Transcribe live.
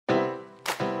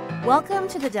Welcome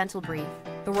to the Dental Brief,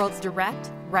 the world's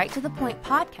direct, right-to-the-point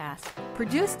podcast,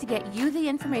 produced to get you the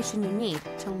information you need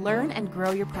to learn and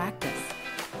grow your practice.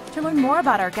 To learn more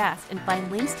about our guests and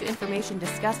find links to information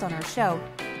discussed on our show,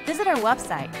 visit our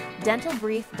website,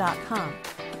 dentalbrief.com.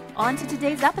 On to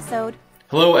today's episode.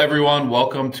 Hello, everyone.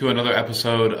 Welcome to another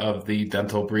episode of the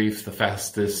Dental Brief, the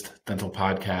fastest dental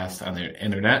podcast on the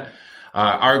internet.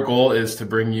 Our goal is to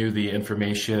bring you the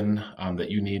information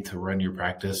that you need to run your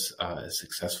practice as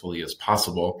successfully as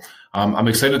possible. I'm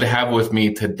excited to have with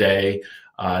me today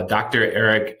Dr.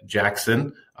 Eric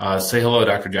Jackson. Say hello,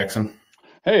 Dr. Jackson.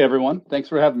 Hey, everyone. Thanks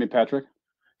for having me, Patrick.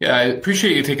 Yeah, I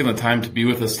appreciate you taking the time to be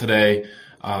with us today.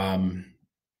 Why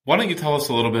don't you tell us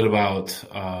a little bit about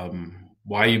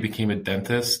why you became a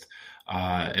dentist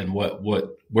and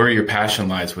where your passion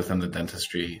lies within the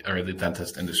dentistry or the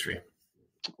dentist industry?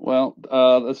 Well,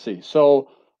 let's see. So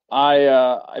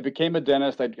I became a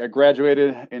dentist. I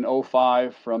graduated in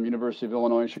 2005 from University of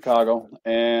Illinois in Chicago,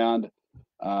 and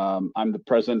I'm the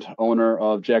present owner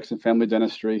of Jackson Family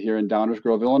Dentistry here in Downers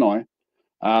Grove, Illinois.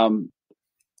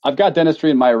 I've got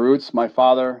dentistry in my roots. My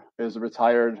father is a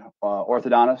retired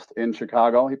orthodontist in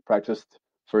Chicago. He practiced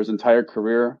for his entire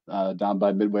career down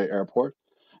by Midway Airport.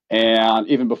 And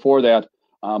even before that,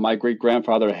 my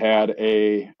great-grandfather had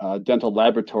a dental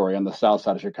laboratory on the south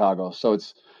side of Chicago. So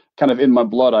it's kind of in my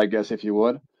blood, I guess, if you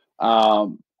would.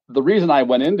 The reason I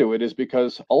went into it is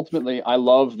because ultimately I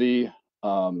love the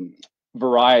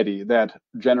variety that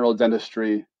general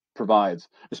dentistry provides,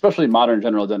 especially modern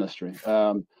general dentistry.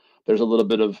 There's a little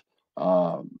bit of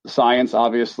science,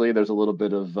 obviously. There's a little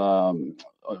bit of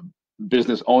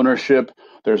business ownership.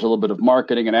 There's a little bit of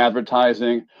marketing and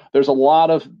advertising. There's a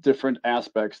lot of different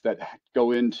aspects that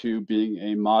go into being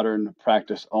a modern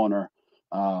practice owner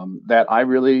that I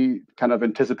really kind of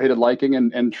anticipated liking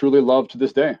and truly love to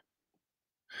this day.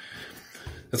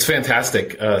 That's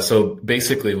fantastic. So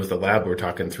basically with the lab, we're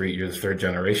talking you're the third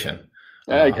generation.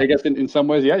 I guess in some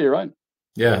ways, yeah, you're right.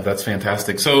 Yeah, that's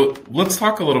fantastic. So let's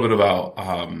talk a little bit about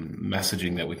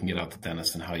messaging that we can get out to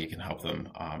dentists and how you can help them.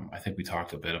 I think we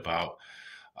talked a bit about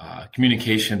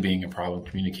communication being a problem,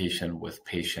 communication with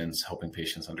patients, helping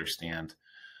patients understand,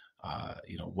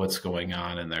 what's going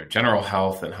on in their general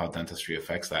health and how dentistry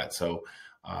affects that. So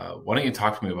why don't you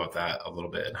talk to me about that a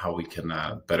little bit and how we can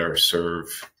better serve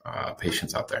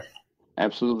patients out there?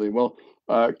 Absolutely. Well,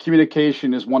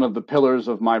 communication is one of the pillars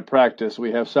of my practice.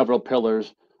 We have several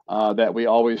pillars that we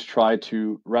always try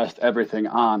to rest everything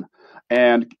on.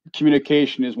 And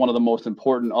communication is one of the most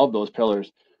important of those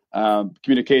pillars.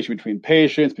 Communication between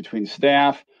patients, between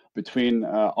staff, between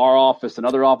our office and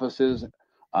other offices.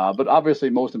 But obviously,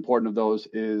 most important of those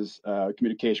is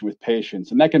communication with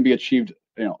patients. And that can be achieved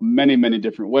many, many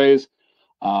different ways.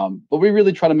 But we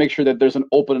really try to make sure that there's an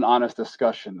open and honest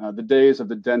discussion. The days of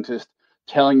the dentist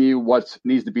telling you what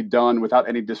needs to be done without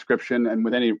any description and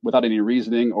without any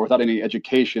reasoning or without any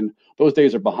education, those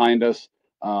days are behind us.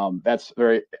 That's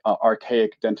very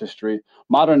archaic dentistry.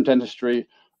 Modern dentistry,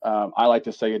 I like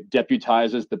to say, it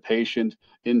deputizes the patient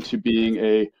into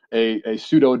being a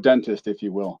pseudo dentist, if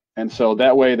you will. And so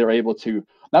that way they're able to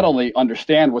not only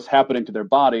understand what's happening to their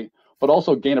body, but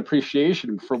also gain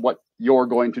appreciation for what you're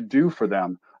going to do for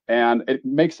them. And it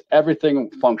makes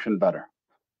everything function better.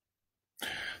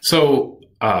 So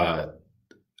how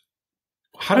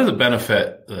does it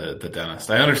benefit the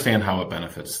dentist? I understand how it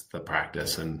benefits the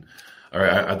practice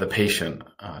or the patient,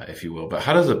 if you will, but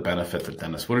how does it benefit the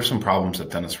dentist? What are some problems that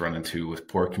dentists run into with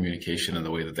poor communication and the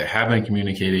way that they have been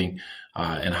communicating,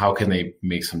 and how can they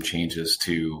make some changes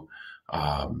to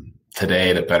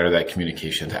today to better that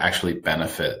communication to actually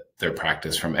benefit their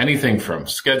practice from anything from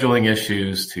scheduling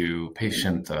issues to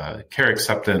patient care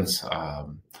acceptance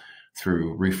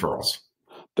through referrals?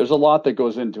 There's a lot that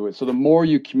goes into it. So the more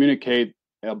you communicate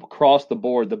across the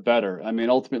board, the better. I mean,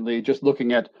 ultimately, just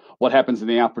looking at what happens in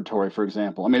the operatory, for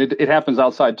example. I mean, it happens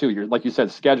outside too. You're, like you said,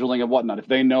 scheduling and whatnot. If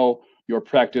they know your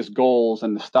practice goals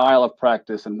and the style of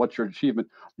practice and what's your achievement,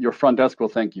 your front desk will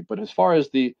thank you. But as far as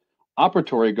the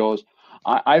operatory goes,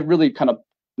 I really kind of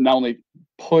not only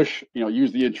push,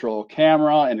 use the intro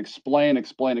camera and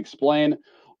explain,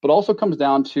 but also comes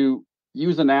down to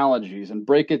use analogies and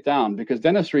break it down, because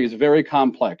dentistry is very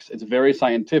complex. It's very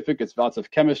scientific. It's lots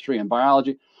of chemistry and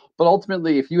biology. But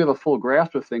ultimately, if you have a full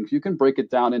grasp of things, you can break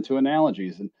it down into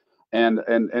analogies and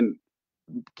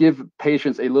give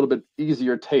patients a little bit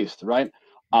easier taste, right?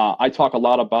 I talk a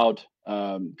lot about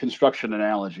construction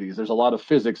analogies. There's a lot of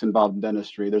physics involved in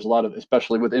dentistry. There's a lot of,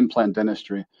 especially with implant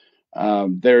dentistry.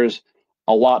 There's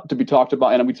a lot to be talked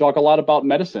about, and we talk a lot about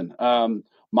medicine.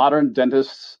 Modern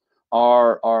dentists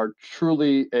are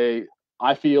truly a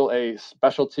I feel, a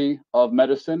specialty of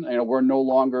medicine. We're no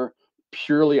longer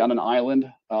purely on an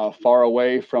island far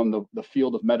away from the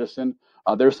field of medicine.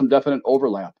 There's some definite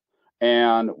overlap.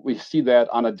 And we see that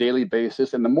on a daily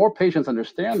basis. And the more patients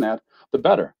understand that, the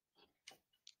better.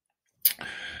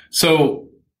 So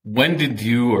when did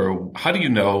you, or how do you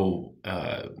know,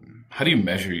 how do you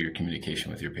measure your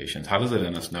communication with your patients? How does the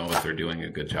dentist know if they're doing a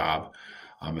good job,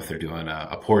 if they're doing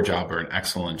a poor job or an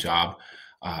excellent job?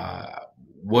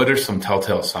 What are some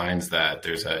telltale signs that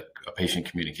there's a patient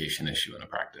communication issue in a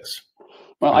practice?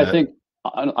 Well, I think,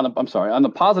 I'm sorry, on the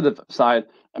positive side,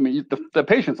 I mean, the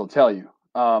patients will tell you.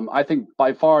 I think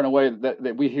by far and away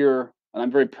that we hear, and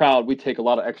I'm very proud, we take a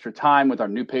lot of extra time with our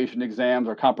new patient exams,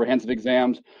 our comprehensive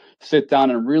exams, sit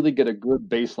down and really get a good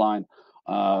baseline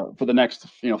for the next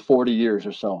 40 years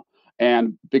or so.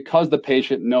 And because the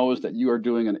patient knows that you are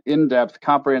doing an in-depth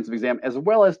comprehensive exam as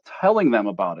well as telling them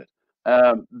about it,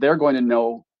 they're going to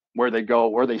know where they go,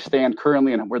 where they stand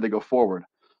currently, and where they go forward.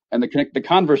 And the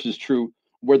converse is true,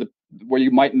 where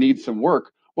you might need some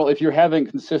work. Well, if you're having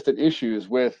consistent issues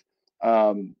with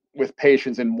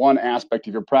patients in one aspect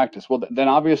of your practice, well, then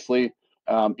obviously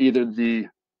either the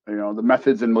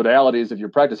methods and modalities of your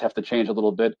practice have to change a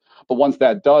little bit. But once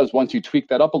you tweak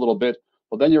that up a little bit,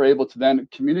 well, then you're able to then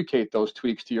communicate those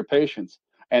tweaks to your patients.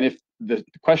 And if the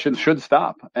questions should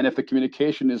stop, and if the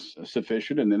communication is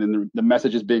sufficient, and then the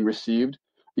message is being received,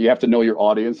 you have to know your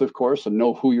audience, of course, and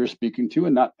know who you're speaking to,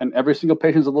 and every single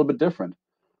patient is a little bit different.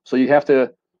 So you have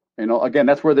to, again,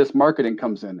 that's where this marketing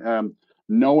comes in.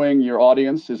 Knowing your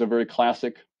audience is a very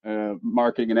classic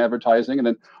marketing and advertising, and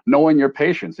then knowing your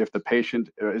patients. If the patient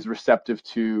is receptive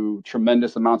to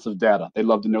tremendous amounts of data, they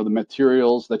love to know the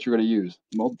materials that you're going to use,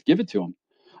 well, give it to them.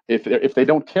 If they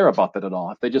don't care about that at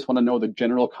all, if they just want to know the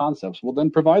general concepts, well,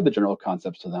 then provide the general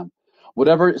concepts to them.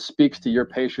 Whatever speaks to your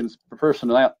patient's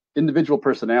individual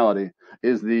personality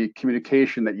is the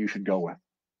communication that you should go with.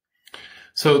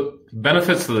 So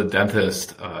benefits to the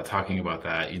dentist, talking about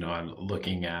that, I'm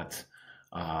looking at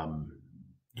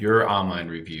your online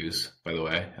reviews, by the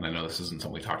way, and I know this isn't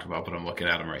something we talked about, but I'm looking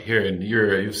at them right here, and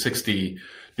you have 60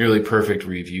 nearly perfect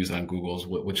reviews on Google's,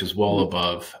 which is well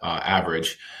above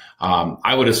average.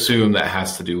 I would assume that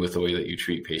has to do with the way that you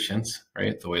treat patients,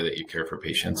 right? The way that you care for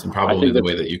patients, and probably the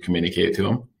way that you communicate to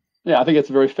them. Yeah, I think it's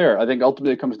very fair. I think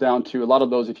ultimately it comes down to a lot of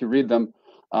those, if you read them,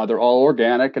 they're all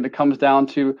organic, and it comes down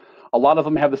to a lot of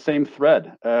them have the same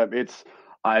thread.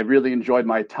 I really enjoyed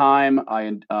my time.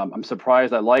 I'm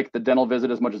surprised I liked the dental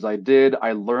visit as much as I did.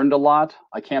 I learned a lot.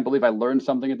 I can't believe I learned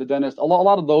something at the dentist. A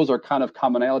lot of those are kind of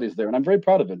commonalities there, and I'm very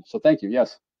proud of it. So thank you.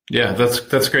 Yes. Yeah,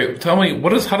 that's great. Tell me,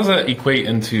 how does that equate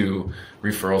into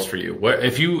referrals for you? What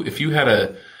if you had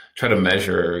to try to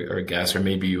measure or guess, or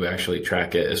maybe you actually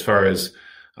track it as far as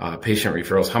patient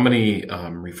referrals? How many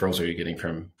referrals are you getting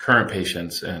from current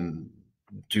patients, and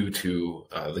due to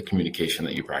the communication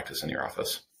that you practice in your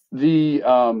office? The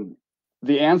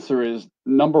answer is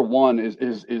number one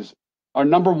is our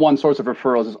number one source of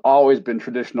referrals has always been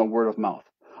traditional word of mouth.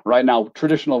 Right now,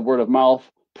 traditional word of mouth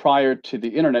prior to the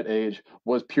internet age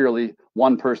was purely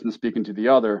one person speaking to the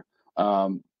other.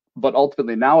 But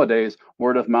ultimately nowadays,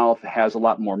 word of mouth has a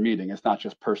lot more meaning. It's not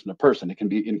just person to person. It can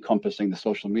be encompassing the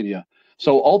social media.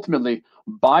 So ultimately,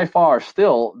 by far,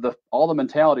 still all the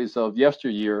mentalities of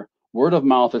yesteryear, word of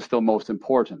mouth is still most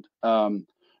important.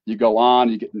 You go on,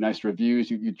 you get nice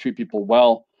reviews, you treat people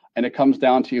well, and it comes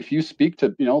down to if you speak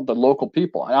to the local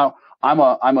people. Now,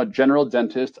 I'm a general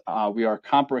dentist. We are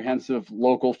comprehensive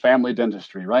local family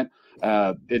dentistry, right?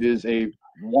 It is a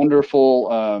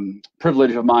wonderful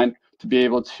privilege of mine to be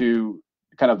able to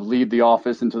kind of lead the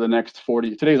office into the next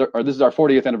 40. This is our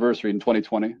 40th anniversary in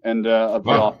 2020, and of the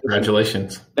office.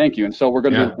 Congratulations! And thank you. And so we're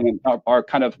going to do our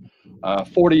kind of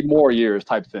 40 more years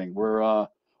type thing. We're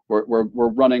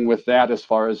running with that as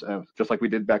far as just like we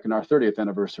did back in our 30th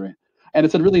anniversary. And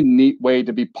it's a really neat way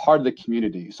to be part of the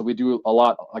community. So we do a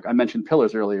lot, like I mentioned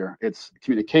pillars earlier. It's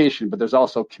communication, but there's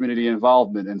also community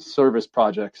involvement and service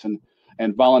projects and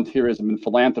volunteerism and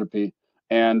philanthropy.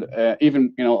 And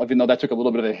even though that took a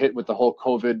little bit of a hit with the whole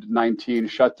COVID-19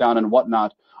 shutdown and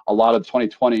whatnot, a lot of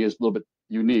 2020 is a little bit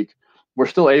unique. We're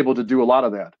still able to do a lot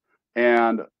of that.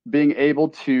 And being able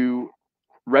to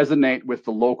resonate with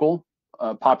the local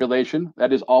population,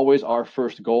 that is always our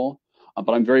first goal.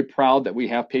 But I'm very proud that we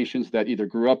have patients that either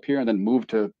grew up here and then moved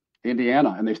to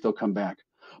Indiana and they still come back.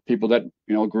 People that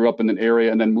grew up in an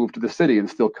area and then moved to the city and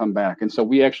still come back. And so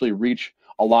we actually reach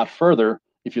a lot further,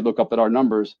 if you look up at our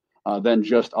numbers, than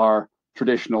just our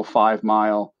traditional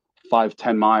 5-mile,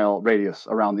 10-mile radius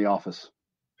around the office.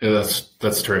 Yeah,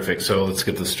 that's terrific. So let's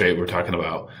get this straight. We're talking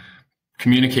about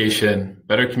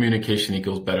better communication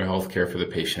equals better healthcare for the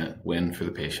patient, win for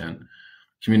the patient.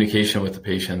 Communication with the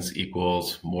patients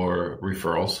equals more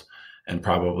referrals and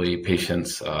probably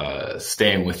patients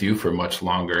staying with you for much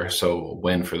longer. So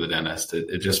win for the dentist.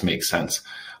 It just makes sense.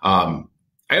 I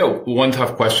have one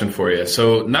tough question for you.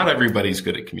 So not everybody's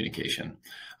good at communication.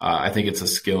 I think it's a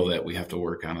skill that we have to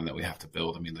work on and that we have to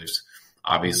build. I mean, there's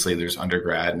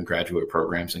undergrad and graduate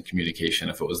programs in communication.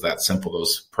 If it was that simple,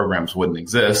 those programs wouldn't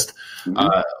exist.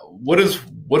 What is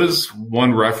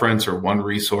one reference or one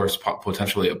resource,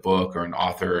 potentially a book or an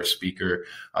author or speaker,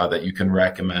 that you can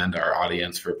recommend our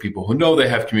audience for people who know they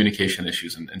have communication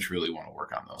issues and truly want to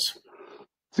work on those?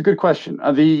 It's a good question.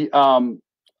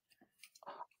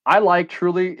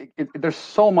 There's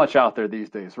so much out there these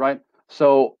days, right?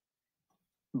 So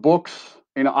books,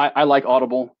 I like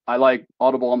Audible. I like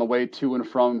Audible on the way to and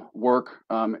from work.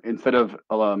 Instead of,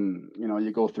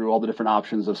 you go through all the different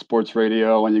options of sports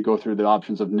radio and you go through the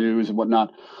options of news and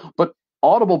whatnot. But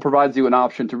Audible provides you an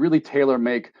option to really tailor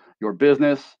make your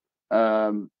business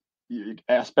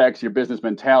aspects, your business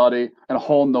mentality, and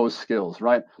hone those skills,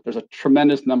 right? There's a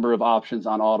tremendous number of options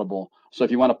on Audible. So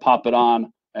if you want to pop it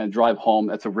on and drive home,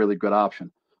 that's a really good option.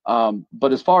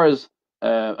 But as far as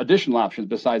additional options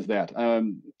besides that,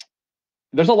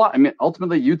 there's a lot. I mean,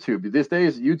 ultimately, YouTube. These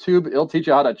days, YouTube, it'll teach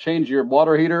you how to change your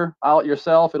water heater out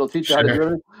yourself. It'll teach you how to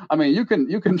do it. I mean, you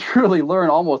can truly learn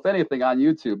almost anything on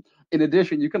YouTube. In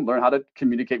addition, you can learn how to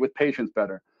communicate with patients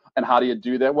better. And how do you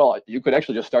do that? Well, you could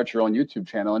actually just start your own YouTube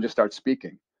channel and just start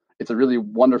speaking. It's a really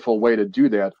wonderful way to do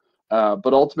that.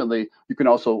 But ultimately, you can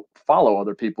also follow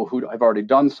other people who have already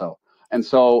done so. And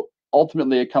so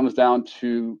ultimately, it comes down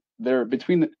to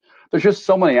there's just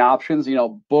so many options,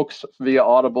 books via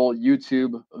Audible,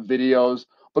 YouTube, videos.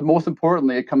 But most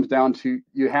importantly, it comes down to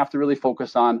you have to really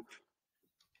focus on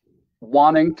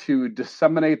wanting to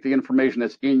disseminate the information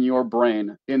that's in your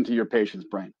brain into your patient's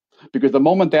brain. Because the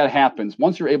moment that happens,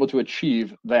 once you're able to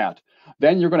achieve that,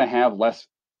 then you're going to have less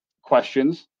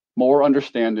questions, more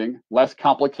understanding, less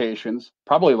complications,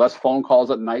 probably less phone calls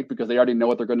at night because they already know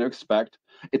what they're going to expect.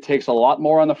 It takes a lot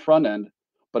more on the front end,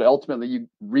 but ultimately you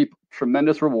reap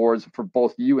tremendous rewards for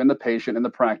both you and the patient and the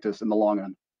practice in the long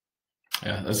end.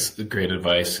 Yeah, that's great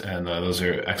advice. And those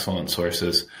are excellent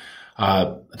sources.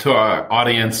 To our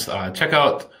audience, check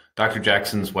out Dr.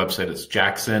 Jackson's website. It's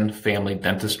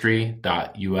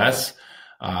jacksonfamilydentistry.us.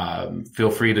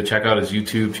 Feel free to check out his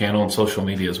YouTube channel and social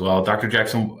media as well. Dr.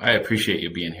 Jackson, I appreciate you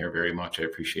being here very much. I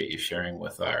appreciate you sharing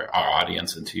with our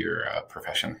audience into your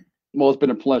profession. Well, it's been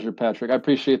a pleasure, Patrick. I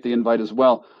appreciate the invite as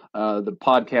well. The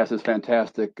podcast is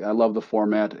fantastic. I love the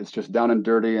format. It's just down and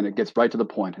dirty, and it gets right to the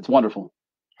point. It's wonderful.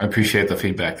 I appreciate the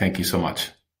feedback. Thank you so much.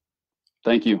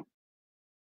 Thank you.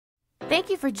 Thank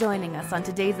you for joining us on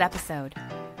today's episode.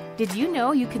 Did you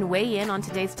know you can weigh in on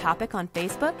today's topic on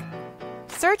Facebook?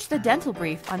 Search The Dental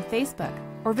Brief on Facebook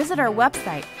or visit our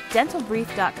website,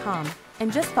 dentalbrief.com,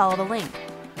 and just follow the link.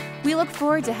 We look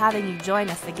forward to having you join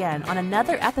us again on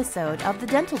another episode of The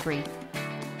Dental Brief.